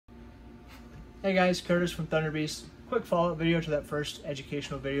Hey guys, Curtis from Thunder Beast. Quick follow-up video to that first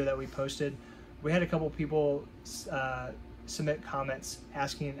educational video that we posted. We had a couple people submit comments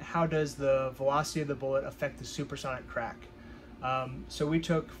asking how does the velocity of the bullet affect the supersonic crack. So we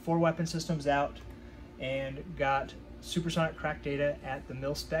took 4 weapon systems out and got supersonic crack data at the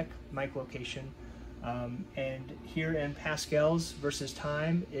mil-spec mic location. And here in pascals versus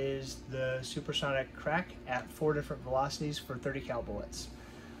time is the supersonic crack at 4 different velocities for 30 cal bullets.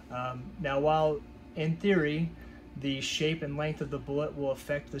 Now, while in theory the shape and length of the bullet will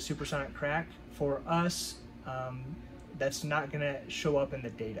affect the supersonic crack, for us that's not going to show up in the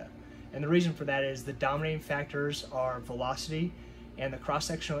data. And the reason for that is the dominating factors are velocity and the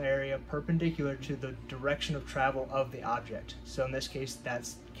cross-sectional area perpendicular to the direction of travel of the object. So in this case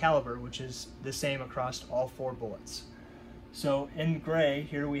that's caliber, which is the same across all 4 bullets. So in gray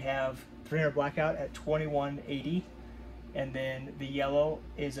here we have 300 blackout at 2180. And then the yellow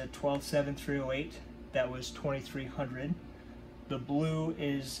is a 12.7 that was 2300. The blue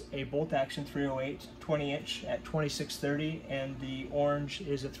is a bolt action 308 20-inch at 2630, and the orange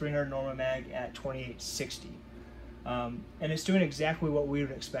is a 300 Norma mag at 2860. And it's doing exactly what we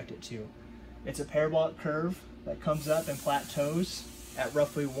would expect it to. It's a parabolic curve that comes up and plateaus at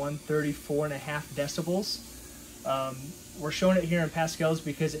roughly 134.5 decibels. We're showing it here in pascals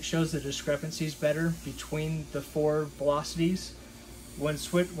because it shows the discrepancies better between the 4 velocities. When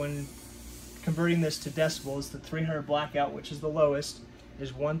converting this to decibels, the 300 blackout, which is the lowest,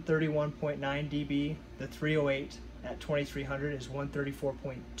 is 131.9 dB. The 308 at 2300 is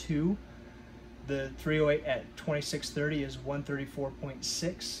 134.2. The 308 at 2630 is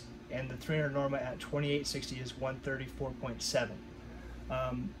 134.6, and the 300 Norma at 2860 is 134.7.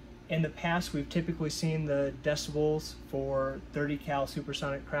 In the past, we've typically seen the decibels for 30 cal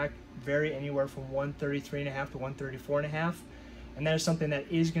supersonic crack vary anywhere from 133.5 to 134.5, and that is something that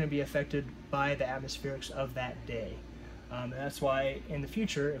is going to be affected by the atmospherics of that day. And that's why in the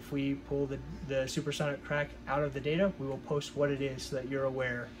future, if we pull the supersonic crack out of the data, we will post what it is so that you're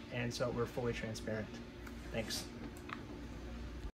aware and so we're fully transparent. Thanks.